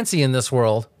something fancy in this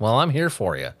world, well, I'm here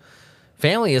for you.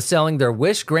 Family is selling their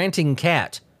wish-granting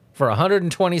cat for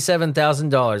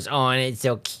 $127,000. Oh, and it's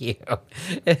so cute.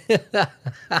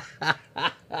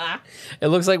 It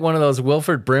looks like one of those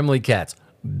Wilford Brimley cats.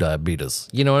 Diabetes.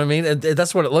 You know what I mean?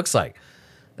 That's what it looks like.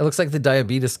 It looks like the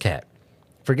diabetes cat.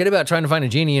 Forget about trying to find a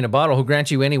genie in a bottle who grants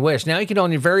you any wish. Now you can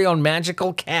own your very own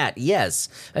magical cat, yes,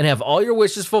 and have all your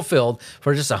wishes fulfilled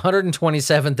for just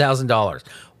 $127,000.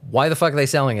 Why the fuck are they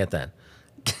selling it then?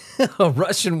 A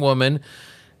Russian woman,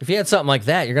 if you had something like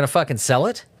that, you're going to fucking sell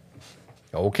it?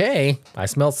 Okay, I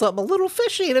smell something a little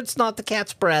fishy and it's not the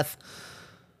cat's breath.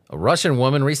 A Russian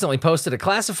woman recently posted a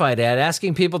classified ad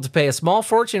asking people to pay a small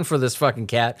fortune for this fucking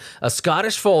cat, a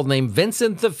Scottish foal named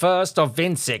Vincent I, or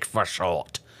Vincik for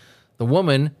short. The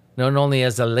woman, known only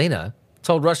as Elena,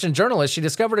 told Russian journalists she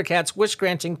discovered a cat's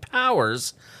wish-granting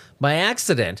powers by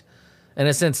accident and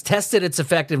has since tested its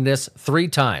effectiveness 3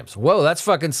 times. Whoa, that's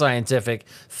fucking scientific.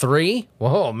 3?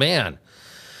 Whoa, man.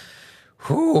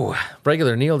 Whew.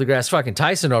 Regular Neil deGrasse fucking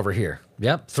Tyson over here.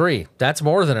 Yep, 3. That's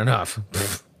more than enough.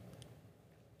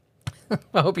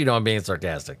 I hope you know I'm being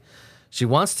sarcastic. She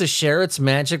wants to share its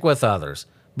magic with others,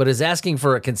 but is asking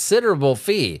for a considerable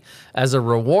fee as a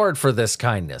reward for this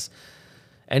kindness.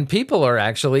 And people are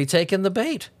actually taking the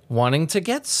bait, wanting to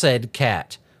get said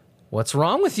cat. What's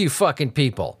wrong with you fucking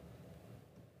people?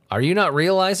 Are you not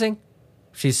realizing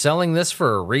she's selling this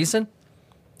for a reason?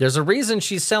 There's a reason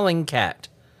she's selling cat.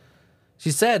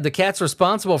 She said the cat's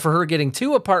responsible for her getting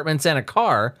 2 apartments and a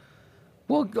car.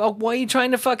 Well, why are you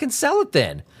trying to fucking sell it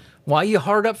then? Why are you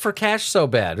hard up for cash so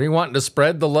bad? Are you wanting to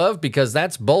spread the love? Because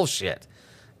that's bullshit.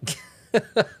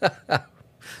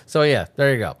 So yeah,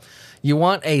 there you go. You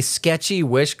want a sketchy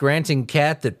wish-granting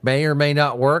cat that may or may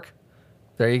not work?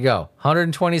 There you go.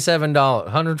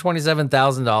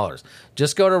 $127,000.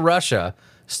 Just go to Russia,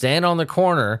 stand on the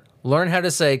corner, learn how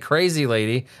to say crazy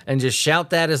lady, and just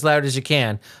shout that as loud as you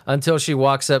can until she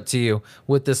walks up to you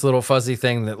with this little fuzzy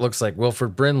thing that looks like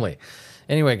Wilford Brimley.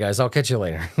 Anyway, guys, I'll catch you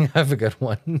later. Have a good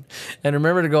one. And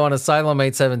remember to go on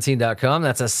asylum817.com.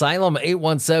 That's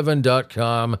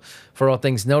asylum817.com for all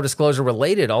things no disclosure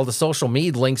related. All the social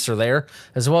media links are there,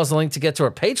 as well as a link to get to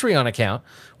our Patreon account,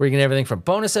 where you can get everything from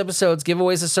bonus episodes,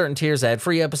 giveaways of certain tiers,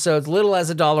 ad-free episodes, little as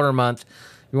 $1 a month.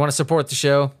 If you want to support the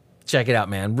show, check it out,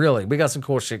 man. Really, we got some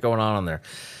cool shit going on there.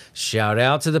 Shout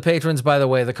out to the patrons, by the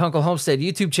way, the Kunkel Homestead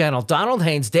YouTube channel, Donald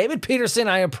Haynes, David Peterson,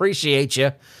 I appreciate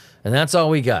you. And that's all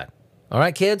we got. All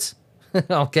right, kids?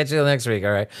 I'll catch you next week,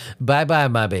 all right? Bye-bye,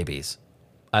 my babies.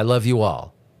 I love you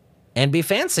all. And be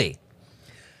fancy.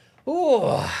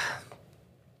 Ooh.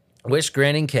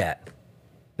 Wish-granting cat.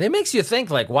 It makes you think,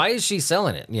 like, why is she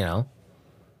selling it, you know?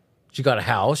 She got a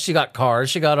house, she got cars,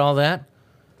 she got all that.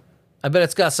 I bet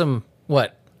it's got some,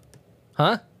 what?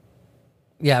 Huh?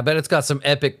 Yeah, I bet it's got some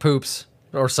epic poops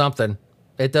or something.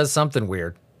 It does something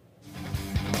weird.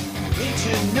 Did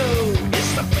you know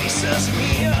it's the faces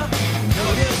here?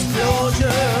 No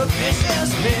disclosure,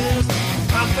 business missed.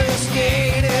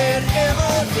 Confiscated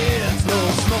evidence,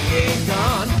 no smoking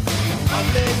gun.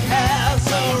 Public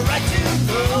has a right to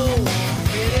know.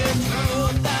 Hidden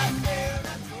truth that they're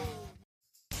not told.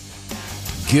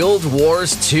 Guild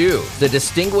Wars 2, the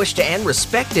distinguished and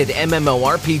respected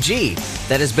MMORPG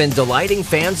that has been delighting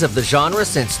fans of the genre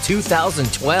since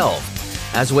 2012.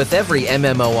 As with every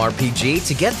MMORPG,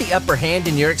 to get the upper hand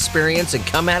in your experience and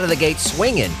come out of the gate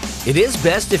swinging, it is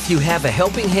best if you have a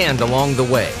helping hand along the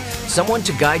way. Someone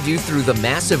to guide you through the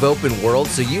massive open world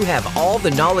so you have all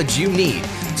the knowledge you need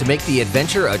to make the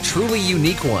adventure a truly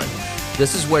unique one.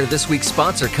 This is where this week's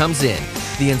sponsor comes in,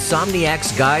 the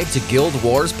Insomniac's Guide to Guild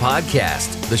Wars podcast.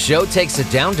 The show takes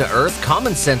a down-to-earth,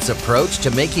 common-sense approach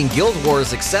to making Guild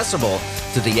Wars accessible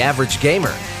to the average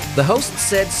gamer. The host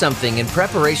said something in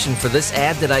preparation for this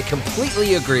ad that I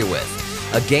completely agree with.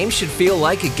 A game should feel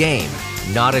like a game,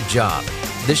 not a job.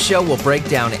 This show will break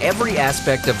down every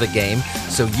aspect of the game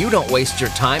so you don't waste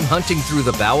your time hunting through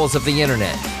the bowels of the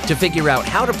internet to figure out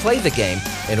how to play the game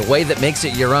in a way that makes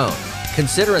it your own.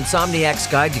 Consider Insomniac's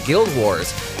Guide to Guild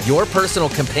Wars your personal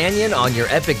companion on your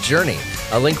epic journey.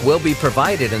 A link will be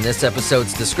provided in this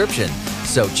episode's description,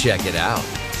 so check it out.